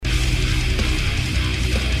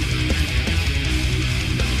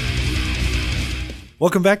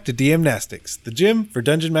Welcome back to DM-Nastics, the gym for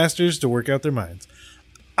dungeon masters to work out their minds.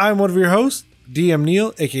 I'm one of your hosts, DM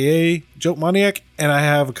Neil, aka Joke Maniac, and I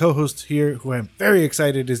have a co-host here who I'm very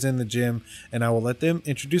excited is in the gym, and I will let them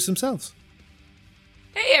introduce themselves.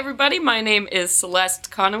 Hey everybody, my name is Celeste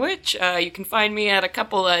Conowitch. You can find me at a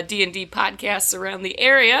couple D&D podcasts around the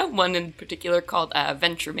area, one in particular called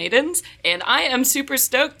Venture Maidens, and I am super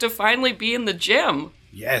stoked to finally be in the gym.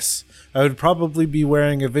 Yes, I would probably be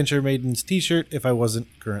wearing a Venture Maidens t-shirt if I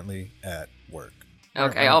wasn't currently at work.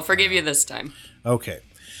 Okay, I'll forgive you this time. Okay,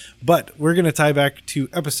 but we're going to tie back to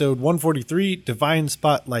episode 143, Divine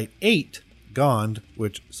Spotlight 8, Gond,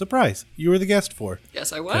 which, surprise, you were the guest for.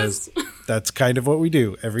 Yes, I was. That's kind of what we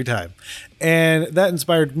do every time. And that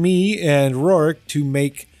inspired me and Rorik to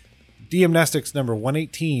make DM-Nastics number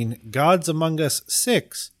 118, Gods Among Us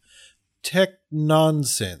 6,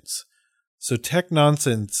 Technonsense. So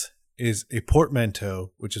Technonsense is a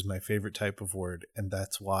portmanteau, which is my favorite type of word, and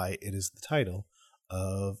that's why it is the title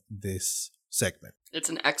of this segment. It's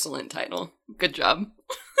an excellent title. Good job.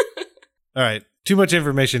 All right, too much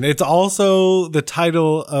information. It's also the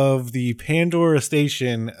title of the Pandora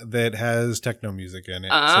station that has techno music in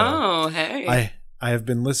it. Oh, so hey. I have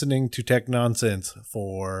been listening to Technonsense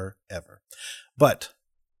forever. But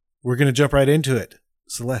we're going to jump right into it.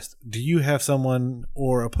 Celeste, do you have someone,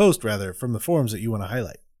 or a post rather, from the forums that you want to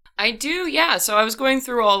highlight? I do, yeah. So I was going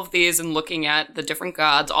through all of these and looking at the different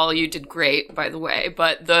gods. All of you did great, by the way.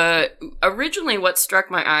 But originally what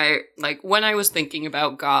struck my eye, like when I was thinking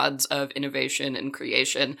about gods of innovation and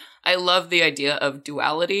creation, I love the idea of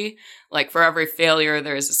duality. Like for every failure,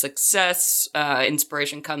 there is a success.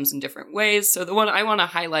 Inspiration comes in different ways. So the one I want to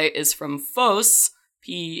highlight is from Phos,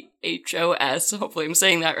 P-H-O-S, hopefully I'm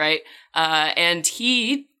saying that right. And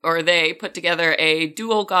he, or they, put together a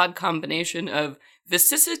dual god combination of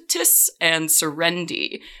Vicissitude and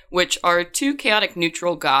Serendi, which are two chaotic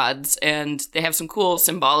neutral gods, and they have some cool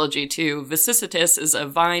symbology too. Vicissitude is a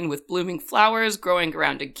vine with blooming flowers growing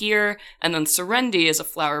around a gear, and then Serendi is a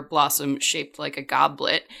flower blossom shaped like a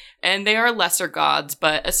goblet. And they are lesser gods,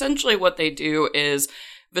 but essentially what they do is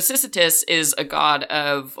Vicissitude is a god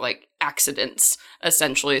of, like, accidents,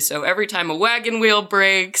 essentially. So every time a wagon wheel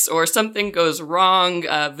breaks or something goes wrong,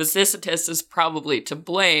 Vicissitude is probably to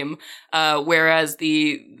blame. Whereas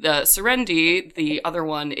the Serendi, the other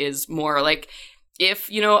one, is more like if,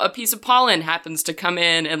 a piece of pollen happens to come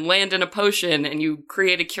in and land in a potion and you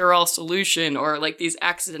create a cure-all solution, or like these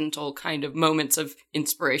accidental kind of moments of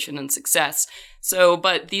inspiration and success. So,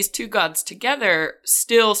 but these two gods together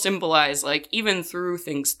still symbolize, like, even through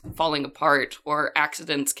things falling apart or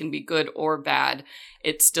accidents can be good or bad,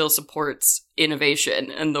 it still supports innovation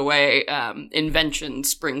and the way invention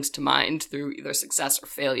springs to mind through either success or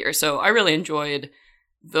failure. So I really enjoyed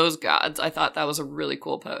those gods. I thought that was a really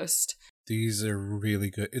cool post. These are really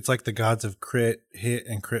good. It's like the gods of crit, hit,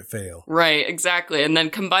 and crit fail. Right, exactly. And then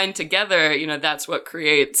combined together, that's what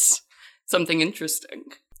creates something interesting.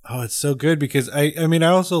 Oh, it's so good because I mean, I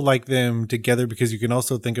also like them together because you can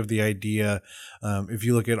also think of the idea, if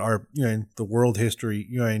you look at our, the world history,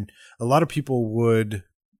 a lot of people would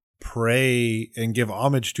pray and give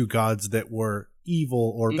homage to gods that were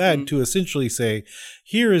evil or bad to essentially say,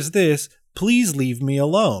 here is this, please leave me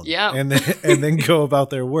alone. Yeah. And then go about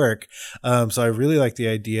their work. So I really like the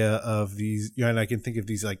idea of these, and I can think of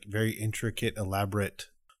these like very intricate, elaborate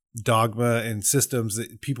dogma and systems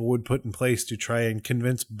that people would put in place to try and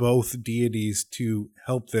convince both deities to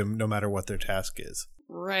help them no matter what their task is.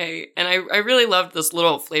 Right. And I really loved this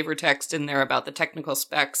little flavor text in there about the technical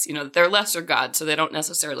specs. They're lesser gods, so they don't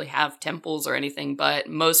necessarily have temples or anything, but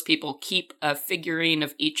most people keep a figurine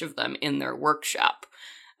of each of them in their workshop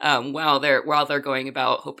while they're going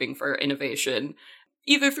about hoping for innovation,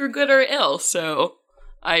 either through good or ill. So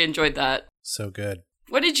I enjoyed that. So good.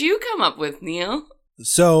 What did you come up with, Neil?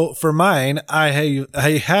 So for mine, I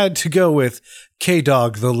had to go with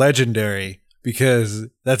K-Dog the Legendary because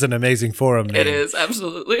that's an amazing forum name. It is,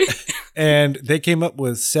 absolutely. And they came up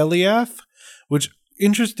with Celiaf, which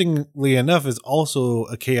interestingly enough is also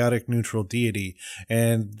a chaotic neutral deity.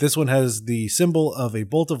 And this one has the symbol of a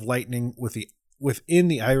bolt of lightning within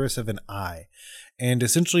the iris of an eye. And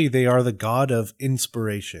essentially they are the god of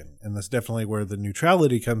inspiration. And that's definitely where the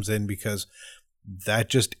neutrality comes in because that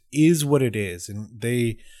just is what it is. And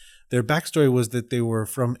their backstory was that they were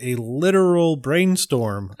from a literal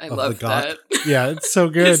brainstorm of the god. That. Yeah, it's so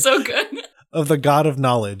good. It's so good. Of the god of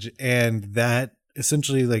knowledge. And that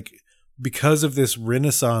essentially, like, because of this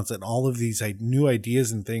renaissance and all of these new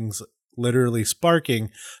ideas and things literally sparking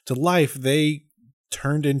to life, they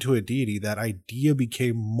turned into a deity, that idea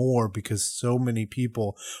became more because so many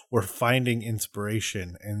people were finding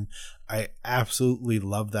inspiration. And I absolutely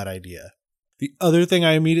love that idea. The other thing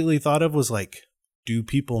I immediately thought of was like, do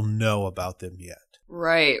people know about them yet?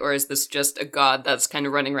 Right. Or is this just a god that's kind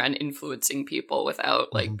of running around influencing people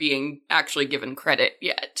without like being actually given credit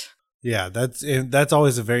yet? Yeah, that's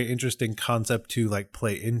always a very interesting concept to like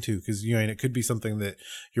play into, because you know, and it could be something that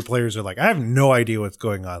your players are like, I have no idea what's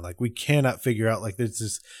going on. Like, we cannot figure out, like,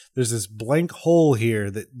 there's this blank hole here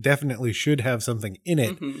that definitely should have something in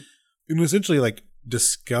it. And essentially, like,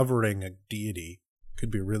 discovering a deity could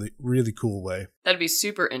be a really, really cool way. That'd be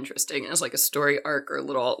super interesting as like a story arc or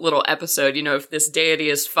little episode. You know, if this deity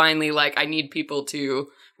is finally like, I need people to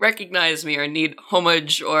recognize me or need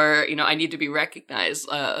homage or, you know, I need to be recognized,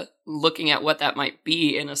 looking at what that might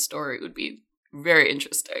be in a story would be very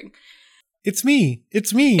interesting. It's me.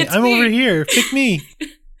 I'm over here. Pick me.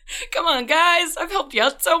 Come on, guys. I've helped you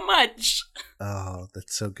out so much. Oh,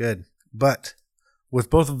 that's so good. But with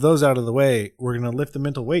both of those out of the way, we're going to lift the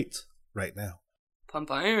mental weights right now. Pump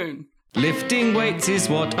iron. Lifting weights is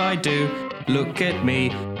what I do. Look at me.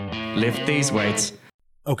 Lift these weights.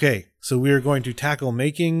 Okay, so we are going to tackle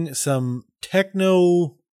making some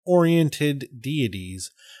techno-oriented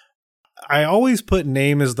deities. I always put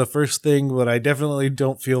name as the first thing, but I definitely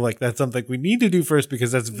don't feel like that's something we need to do first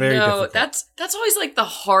because that's very difficult. That's always like the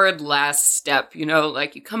hard last step, you know,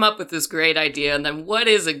 like you come up with this great idea and then what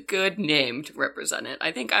is a good name to represent it?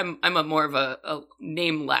 I think I'm a more of a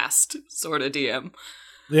name last sort of DM.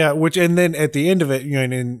 Yeah, and then at the end of it, you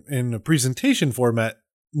know, in a presentation format,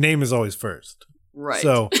 name is always first. Right.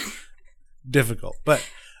 So difficult. But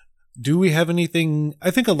do we have anything?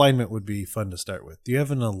 I think alignment would be fun to start with. Do you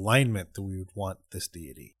have an alignment that we would want this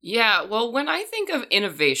deity? Yeah, well, when I think of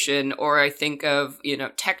innovation or I think of, you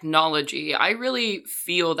know, technology, I really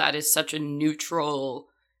feel that is such a neutral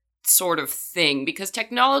sort of thing because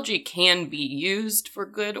technology can be used for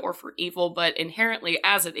good or for evil, but inherently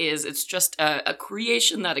as it is, it's just a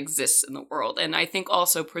creation that exists in the world. And I think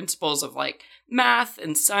also principles of like math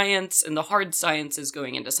and science and the hard sciences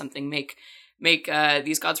going into something make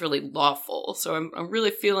these gods really lawful. So I'm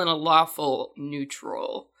really feeling a lawful,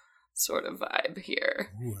 neutral sort of vibe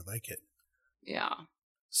here. Ooh, I like it. Yeah.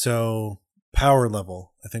 So power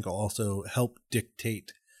level, I think, will also help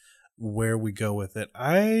dictate where we go with it.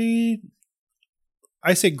 I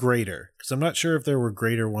say greater because I'm not sure if there were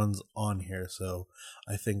greater ones on here. So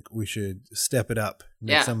I think we should step it up.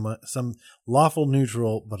 Make some lawful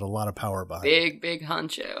neutral, but a lot of power behind it. Big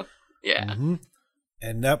honcho. Yeah. Mm-hmm.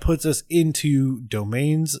 And that puts us into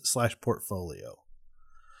domains / portfolio.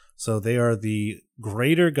 So they are the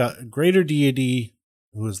greater deity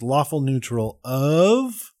who is lawful neutral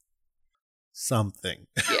of something.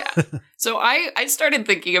 Yeah. So I started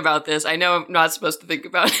thinking about this. I know I'm not supposed to think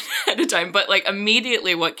about it at a time, but like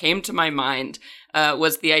immediately what came to my mind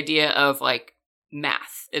was the idea of like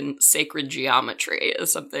math and sacred geometry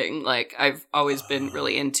is something like I've always been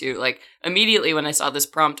really into. Like immediately when I saw this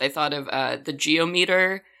prompt, I thought of the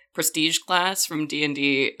Geometer prestige class from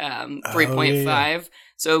D&D 3.5. Yeah.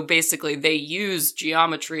 So basically they use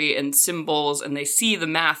geometry and symbols and they see the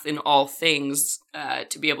math in all things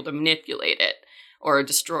to be able to manipulate it or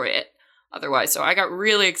destroy it otherwise. So I got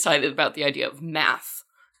really excited about the idea of math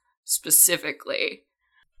specifically.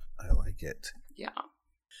 I like it. Yeah.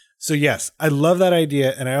 So yes, I love that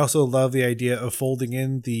idea, and I also love the idea of folding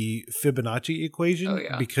in the Fibonacci equation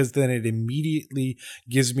because then it immediately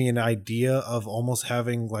gives me an idea of almost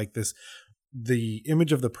having like this. The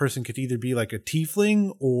image of the person could either be like a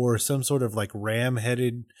tiefling or some sort of like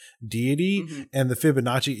ram-headed deity, and the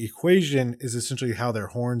Fibonacci equation is essentially how their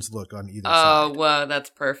horns look on either side. Oh, wow,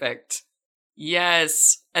 that's perfect.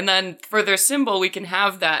 Yes. And then for their symbol, we can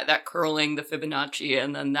have that curling, the Fibonacci,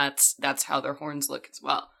 and then that's how their horns look as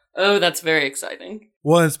well. Oh, that's very exciting.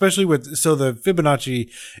 Well, especially so the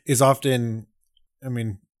Fibonacci is often, I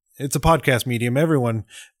mean, it's a podcast medium, everyone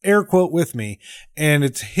air quote with me, and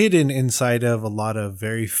it's hidden inside of a lot of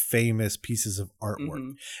very famous pieces of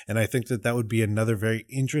artwork. And I think that would be another very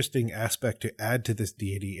interesting aspect to add to this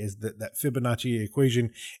deity is that Fibonacci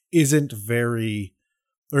equation is very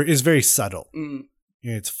subtle. You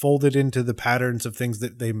know, it's folded into the patterns of things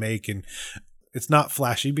that they make, and it's not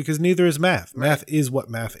flashy because neither is math. Right. Math is what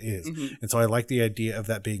math is. And so I like the idea of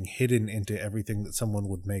that being hidden into everything that someone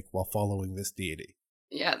would make while following this deity.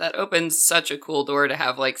 Yeah, that opens such a cool door to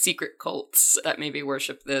have like secret cults that maybe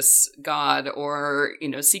worship this god or, you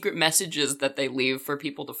know, secret messages that they leave for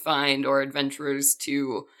people to find or adventurers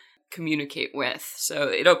to communicate with. So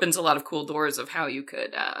it opens a lot of cool doors of how you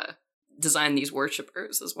could design these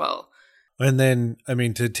worshipers as well. And then, I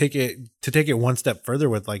mean, to take it one step further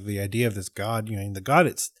with like the idea of this god, the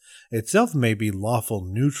god itself may be lawful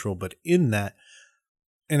neutral, but in that,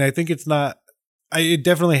 and I think it's not, it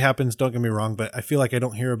definitely happens, don't get me wrong, but I feel like I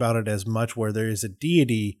don't hear about it as much where there is a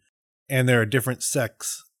deity and there are different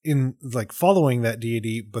sects in like following that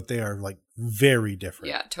deity, but they are like very different.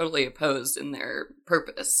 Yeah, totally opposed in their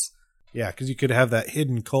purpose. Yeah, because you could have that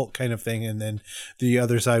hidden cult kind of thing, and then the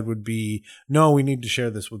other side would be, no, we need to share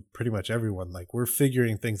this with pretty much everyone. Like, we're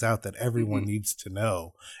figuring things out that everyone needs to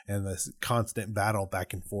know, and this constant battle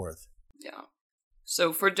back and forth. Yeah.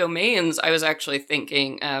 So for domains, I was actually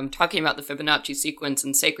thinking, talking about the Fibonacci sequence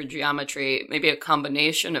and sacred geometry, maybe a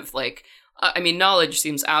combination of like, knowledge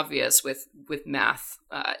seems obvious with math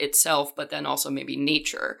itself, but then also maybe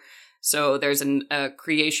nature. So there's a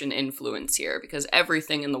creation influence here because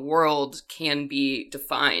everything in the world can be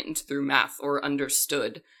defined through math or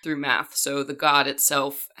understood through math. So the god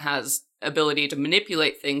itself has ability to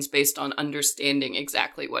manipulate things based on understanding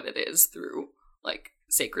exactly what it is through like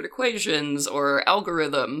sacred equations or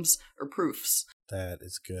algorithms or proofs. That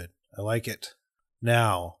is good. I like it.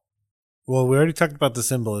 Now, well, we already talked about the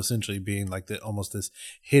symbol essentially being like almost this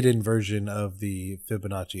hidden version of the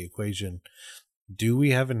Fibonacci equation. Do we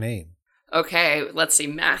have a name? Okay, let's see.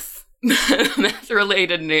 Math.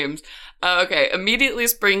 Math-related names. Okay, immediately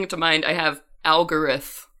springing to mind, I have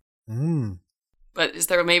algorithm. But is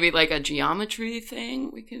there maybe like a geometry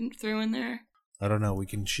thing we can throw in there? I don't know. We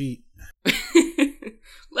can cheat.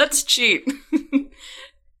 Let's cheat.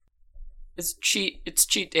 It's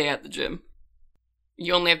cheat day at the gym.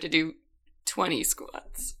 You only have to do 20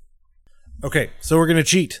 squats. Okay, so we're going to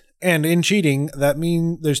cheat. And in cheating, that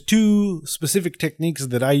means there's two specific techniques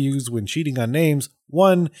that I use when cheating on names.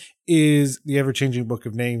 One is the ever-changing book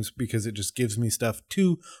of names because it just gives me stuff.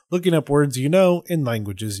 Two, looking up words you know in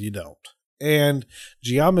languages you don't. And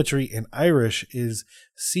geometry in Irish is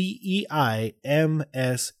Ceimseata.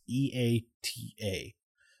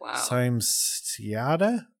 Wow.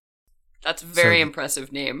 Ceimseata? That's a very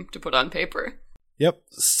impressive name to put on paper. Yep.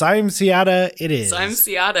 Ceimseata it is.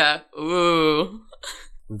 Ceimseata. Ooh.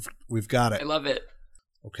 We've got it. I love it.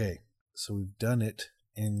 Okay, so we've done it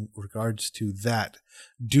in regards to that.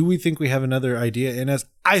 Do we think we have another idea in us?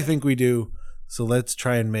 I think we do. So let's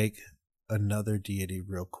try and make another deity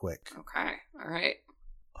real quick. Okay, all right.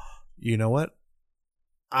 You know what?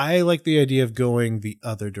 I like the idea of going the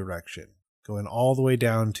other direction, going all the way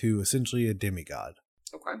down to essentially a demigod.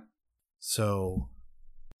 Okay. So,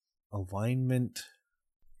 alignment.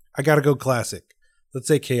 I gotta go classic. Let's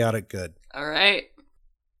say chaotic good. All right.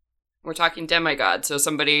 We're talking demigod, so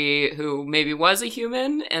somebody who maybe was a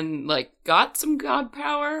human and like got some god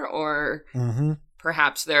power, or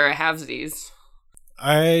perhaps they're a halvesies.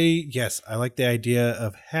 I like the idea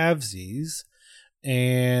of halvesies,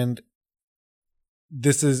 and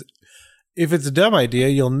this is, if it's a dumb idea,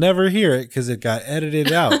 you'll never hear it because it got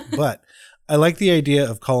edited out, but I like the idea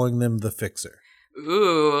of calling them the fixer.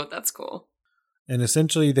 Ooh, that's cool. And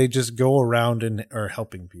essentially, they just go around and are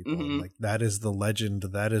helping people. And like, that is the legend,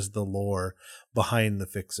 that is the lore behind the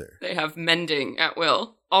fixer. They have mending at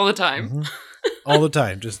will all the time. All the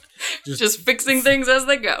time, just fixing things as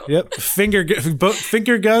they go. Yep, finger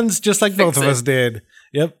guns, just like both of us did.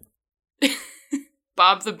 Yep.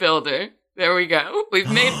 Bob the Builder. There we go.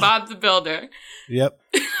 We've made Bob the Builder. Yep,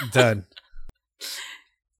 done.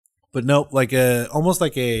 But nope, like almost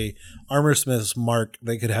like a armorsmith's mark.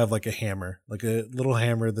 They could have like a hammer, like a little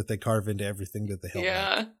hammer that they carve into everything that they help.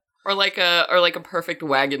 Yeah, make. or like a perfect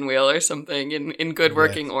wagon wheel or something in good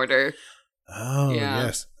working order. Oh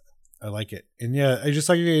yes, I like it. And yeah, I just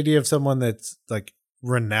like the idea of someone that's like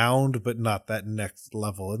renowned, but not that next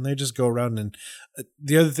level. And they just go around and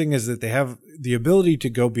the other thing is that they have the ability to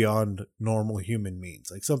go beyond normal human means,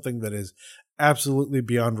 like something that is absolutely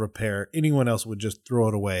beyond repair. Anyone else would just throw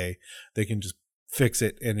it away. They can just fix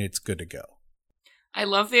it and it's good to go. I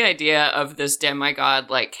love the idea of this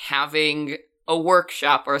demigod like having a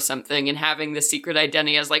workshop or something and having the secret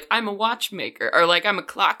identity as like, I'm a watchmaker or like I'm a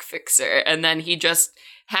clock fixer, and then he just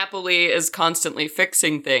happily is constantly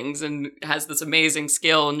fixing things and has this amazing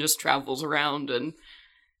skill and just travels around, and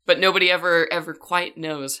but nobody ever quite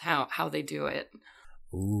knows how they do it.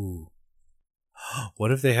 Ooh.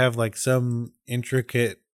 What if they have like some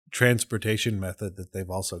intricate transportation method that they've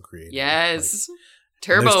also created? Yes. Like,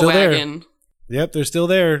 Turbo wagon. Yep, they're still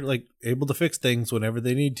there, like able to fix things whenever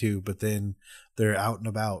they need to, but then they're out and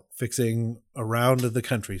about fixing around the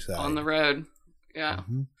countryside. On the road. Yeah.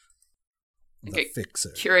 The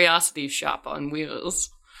fixer. Curiosity shop on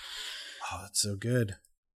wheels. Oh, that's so good.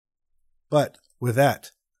 But with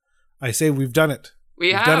that, I say we've done it.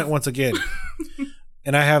 We've done it once again.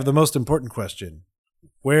 And I have the most important question.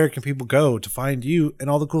 Where can people go to find you and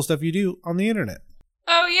all the cool stuff you do on the internet?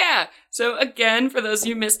 Oh, yeah. So again, for those of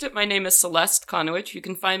you who missed it, my name is Celeste Conowitch. You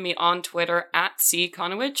can find me on Twitter at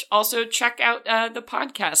 @CConowitch. Also, check out the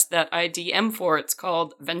podcast that I DM for. It's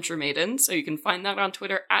called Venture Maidens. So you can find that on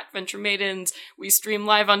Twitter at Venture Maidens. We stream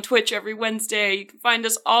live on Twitch every Wednesday. You can find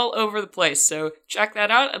us all over the place. So check that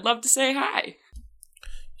out. I'd love to say hi.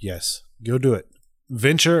 Yes, go do it.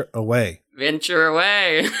 Venture away. Venture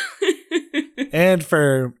away. And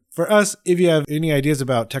for us, if you have any ideas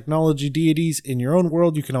about technology deities in your own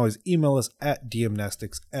world, you can always email us at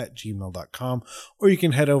dmnastics@gmail.com, or you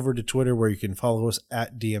can head over to Twitter where you can follow us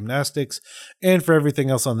at DM-Nastics. And for everything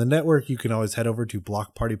else on the network, you can always head over to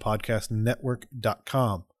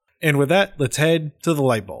blockpartypodcastnetwork.com. And with that, let's head to the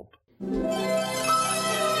light bulb.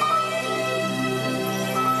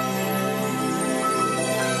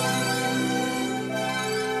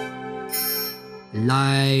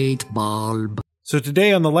 Light bulb. So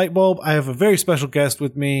today on the light bulb, I have a very special guest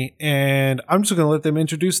with me, and I'm just going to let them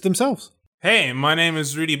introduce themselves. Hey, my name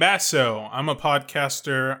is Rudy Basso. I'm a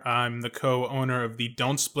podcaster. I'm the co-owner of the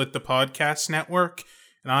Don't Split the Podcast Network,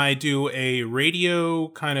 and I do a radio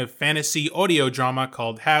kind of fantasy audio drama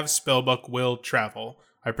called Have Spellbook Will Travel.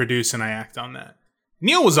 I produce and I act on that.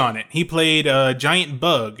 Neil was on it. He played a giant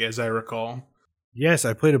bug, as I recall. Yes,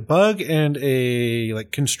 I played a bug and a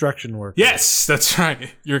construction worker. Yes, that's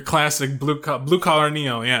right. Your classic blue collar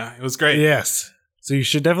Neil. Yeah, it was great. Yes. So you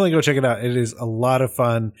should definitely go check it out. It is a lot of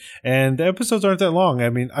fun. And the episodes aren't that long. I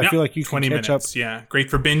mean, I feel like you can 20 catch minutes. up. Yeah, great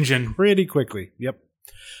for binging. Pretty quickly. Yep.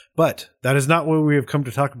 But that is not what we have come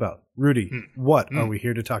to talk about. Rudy, what are we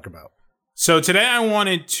here to talk about? So today I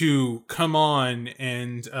wanted to come on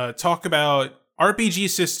and talk about RPG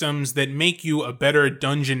systems that make you a better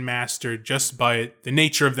dungeon master just by the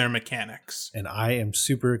nature of their mechanics. And I am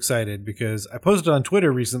super excited because I posted on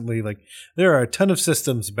Twitter recently, there are a ton of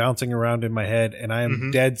systems bouncing around in my head, and I am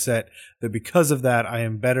dead set that because of that, I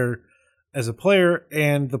am better as a player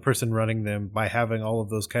and the person running them by having all of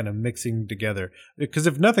those kind of mixing together. Because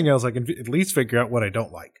if nothing else, I can at least figure out what I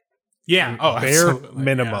don't like. Yeah. Bare absolutely.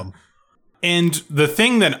 minimum. Yeah. And the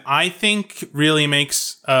thing that I think really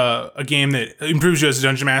makes a game that improves you as a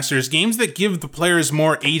dungeon master is games that give the players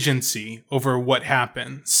more agency over what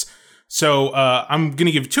happens. So I'm going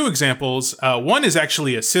to give two examples. One is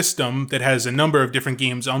actually a system that has a number of different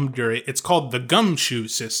games under it. It's called the Gumshoe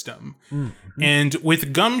system. Mm-hmm. And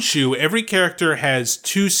with Gumshoe, every character has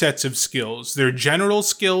two sets of skills. Their general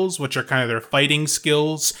skills, which are kind of their fighting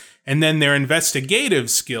skills, and then their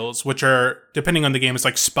investigative skills, which are, depending on the game, it's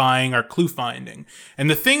like spying or clue finding. And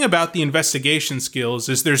the thing about the investigation skills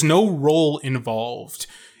is there's no role involved.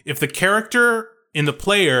 If the character and the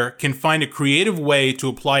player can find a creative way to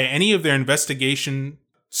apply any of their investigation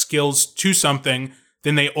skills to something,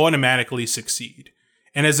 then they automatically succeed.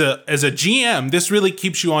 And as a GM, this really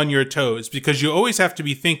keeps you on your toes because you always have to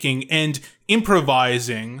be thinking and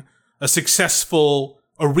improvising a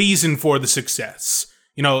reason for the success.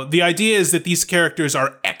 You know, the idea is that these characters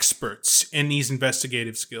are experts in these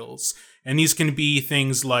investigative skills. And these can be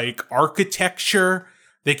things like architecture.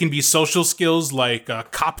 They can be social skills like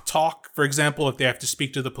cop talk, for example, if they have to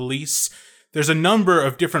speak to the police. There's a number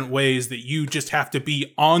of different ways that you just have to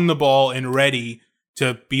be on the ball and ready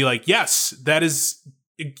to be like, yes, that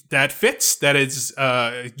fits. That is,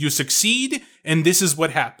 you succeed. And this is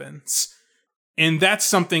what happens. And that's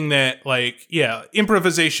something that,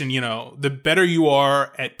 improvisation, the better you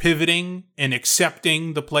are at pivoting and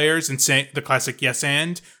accepting the players and saying the classic yes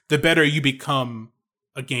and, the better you become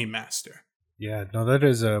a game master. Yeah, no, that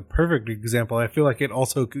is a perfect example. I feel like it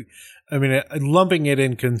also, lumping it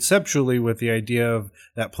in conceptually with the idea of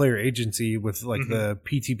that player agency with the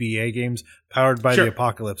PTBA games powered by the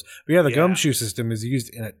apocalypse. But yeah, the Gumshoe system is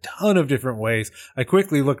used in a ton of different ways. I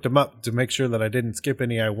quickly looked them up to make sure that I didn't skip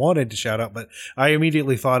any I wanted to shout out, but I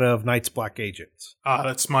immediately thought of Night's Black Agents.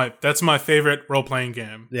 That's my favorite role-playing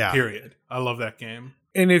game, period. I love that game.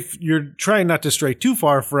 And if you're trying not to stray too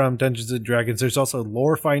far from Dungeons & Dragons, there's also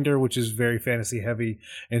Lore Finder, which is very fantasy heavy.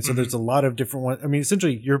 And so there's a lot of different ones. I mean,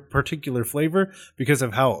 essentially your particular flavor, because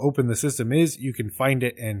of how open the system is, you can find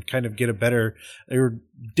it and kind of get a better or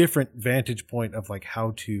different vantage point of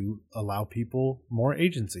how to allow people more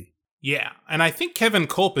agency. Yeah. And I think Kevin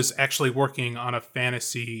Culp is actually working on a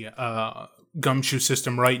fantasy Gumshoe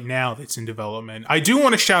system right now that's in development. I do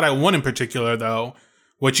want to shout out one in particular, though,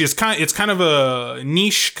 which is kind of a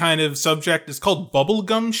niche kind of subject. It's called Bubble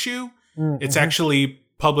Gumshoe. Mm-hmm. It's actually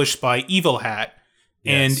published by Evil Hat.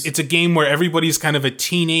 Yes. And it's a game where everybody's kind of a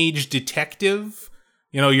teenage detective.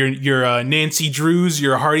 Your Nancy Drews,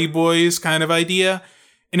 your Hardy Boys kind of idea.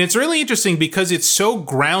 And it's really interesting because it's so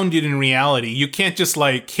grounded in reality. You can't just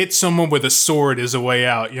like hit someone with a sword as a way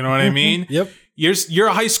out. You know what I mean? Yep. You're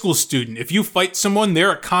a high school student. If you fight someone, there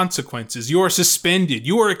are consequences. You are suspended.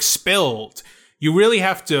 You are expelled. You really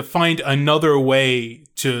have to find another way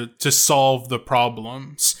to solve the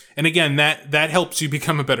problems. And again, that helps you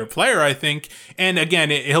become a better player, I think. And again,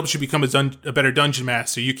 it helps you become a better dungeon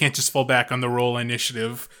master. You can't just fall back on the roll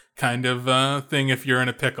initiative kind of thing if you're in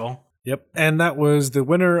a pickle. Yep. And that was the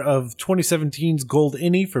winner of 2017's Gold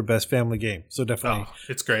Innie for Best Family Game. So definitely. Oh,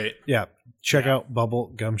 it's great. Yeah. Check out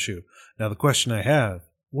Bubble Gumshoe. Now, the question I have,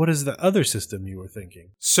 what is the other system you were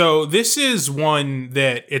thinking? So this is one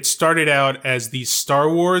that it started out as the Star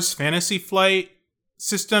Wars Fantasy Flight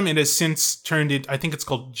system. It has since turned it, I think it's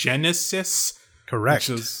called Genesis. Correct.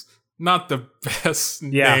 Which is not the best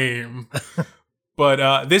name.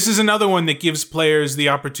 But this is another one that gives players the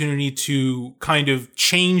opportunity to kind of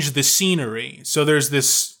change the scenery. So there's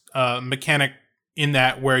this mechanic in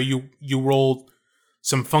that where you roll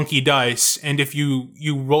some funky dice, and if you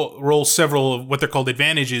roll several of what they're called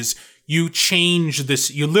advantages, you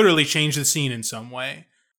literally change the scene in some way.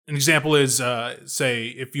 An example is, say,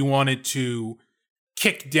 if you wanted to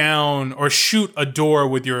kick down or shoot a door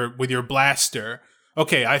with your blaster.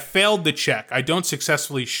 Okay, I failed the check. I don't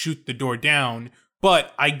successfully shoot the door down,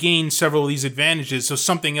 but I gained several of these advantages, so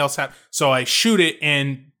something else happens. So I shoot it,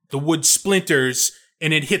 and the wood splinters,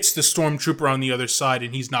 and it hits the stormtrooper on the other side,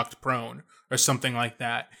 and he's knocked prone, or something like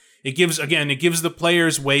that. It gives the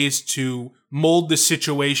players ways to mold the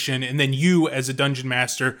situation, and then you, as a dungeon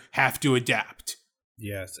master, have to adapt.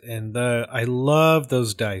 Yes, and I love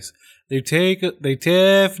those dice. They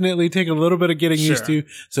definitely take a little bit of getting used to,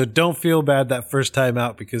 so don't feel bad that first time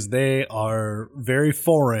out because they are very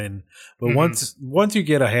foreign. But once you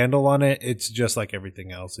get a handle on it, it's just like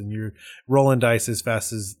everything else, and you're rolling dice as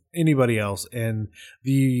fast as anybody else. And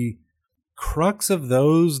the crux of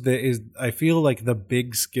those that is, I feel like the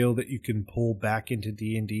big skill that you can pull back into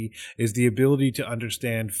D&D is the ability to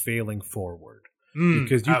understand failing forward,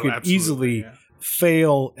 because you could easily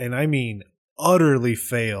fail, and I mean utterly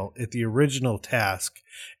fail at the original task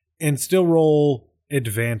and still roll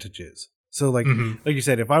advantages. So like you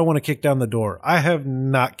said, if I want to kick down the door, I have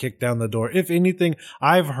not kicked down the door. If anything,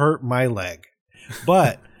 I've hurt my leg,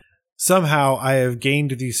 but somehow I have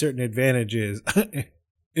gained these certain advantages.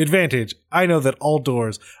 I know that all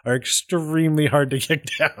doors are extremely hard to kick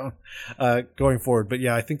down going forward. But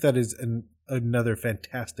yeah, I think that is another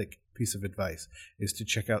fantastic piece of advice, is to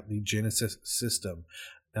check out the Genesis system.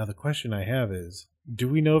 Now, the question I have is, do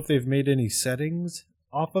we know if they've made any settings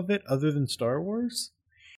off of it other than Star Wars?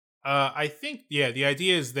 I think, the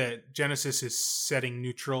idea is that Genesis is setting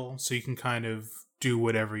neutral, so you can kind of do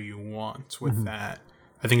whatever you want with that.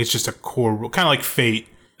 I think it's just a core rule, kind of like Fate.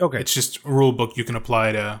 Okay. It's just a rule book you can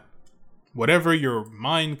apply to whatever your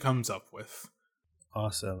mind comes up with.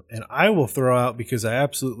 Awesome. And I will throw out, because I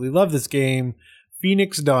absolutely love this game,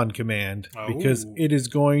 Phoenix Dawn Command, because it is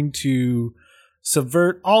going to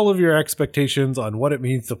subvert all of your expectations on what it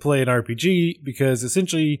means to play an RPG, because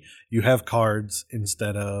essentially you have cards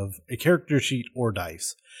instead of a character sheet or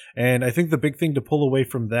dice. And I think the big thing to pull away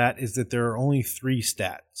from that is that there are only 3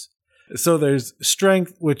 stats. So there's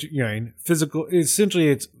strength, which, physical, essentially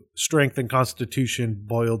it's strength and constitution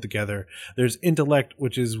boiled together. There's intellect,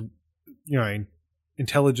 which is,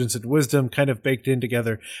 intelligence and wisdom kind of baked in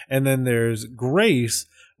together. And then there's grace,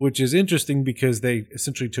 which is interesting because they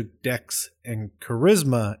essentially took dex and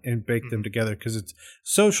charisma and baked them together, because it's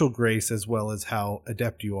social grace as well as how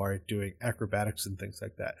adept you are at doing acrobatics and things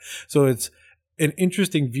like that. So it's an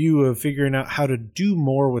interesting view of figuring out how to do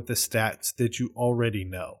more with the stats that you already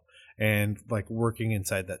know, and like working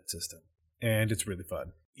inside that system. And it's really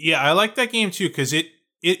fun. Yeah, I like that game too, because it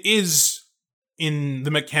is, in the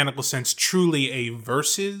mechanical sense, truly a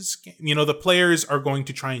versus game. The players are going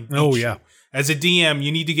to try and beat you. As a DM,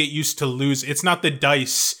 you need to get used to lose. It's not the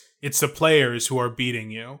dice, it's the players who are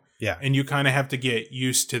beating you. Yeah. And you kind of have to get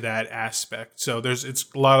used to that aspect. So it's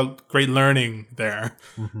a lot of great learning there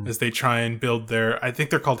as they try and build I think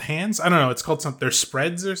they're called hands. I don't know. It's called their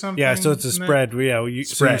spreads or something. Yeah, so it's a spread.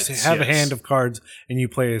 Spreads, so you have a hand of cards, and you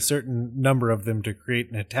play a certain number of them to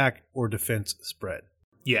create an attack or defense spread.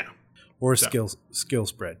 Yeah. Or skill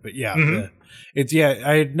spread. But yeah,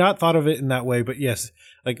 I had not thought of it in that way, but yes,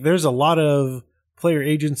 like there's a lot of player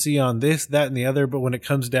agency on this, that, and the other, but when it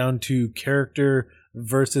comes down to character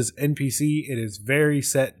versus NPC, it is very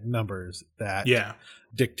set numbers that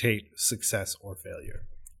dictate success or failure.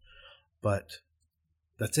 But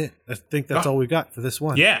that's it. I think that's all we got for this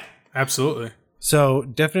one. Yeah, absolutely. So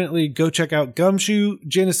definitely go check out Gumshoe,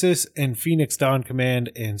 Genesis, and Phoenix Dawn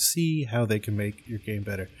Command and see how they can make your game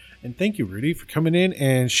better. And thank you, Rudy, for coming in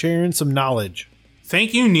and sharing some knowledge.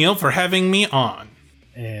 Thank you, Neil, for having me on.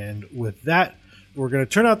 And with that, we're going to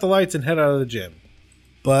turn out the lights and head out of the gym.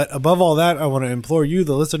 But above all that, I want to implore you,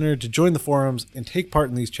 the listener, to join the forums and take part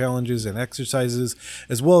in these challenges and exercises,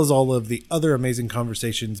 as well as all of the other amazing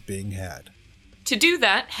conversations being had. To do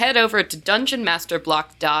that, head over to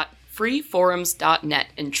dungeonmasterblock.freeforums.net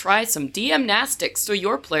and try some DM-Nastics so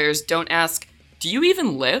your players don't ask, "Do you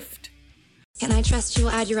even lift?" Can I trust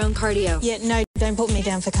you'll add your own cardio? Yeah, no, don't put me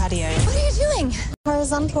down for cardio. What are you doing?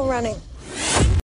 Horizontal running.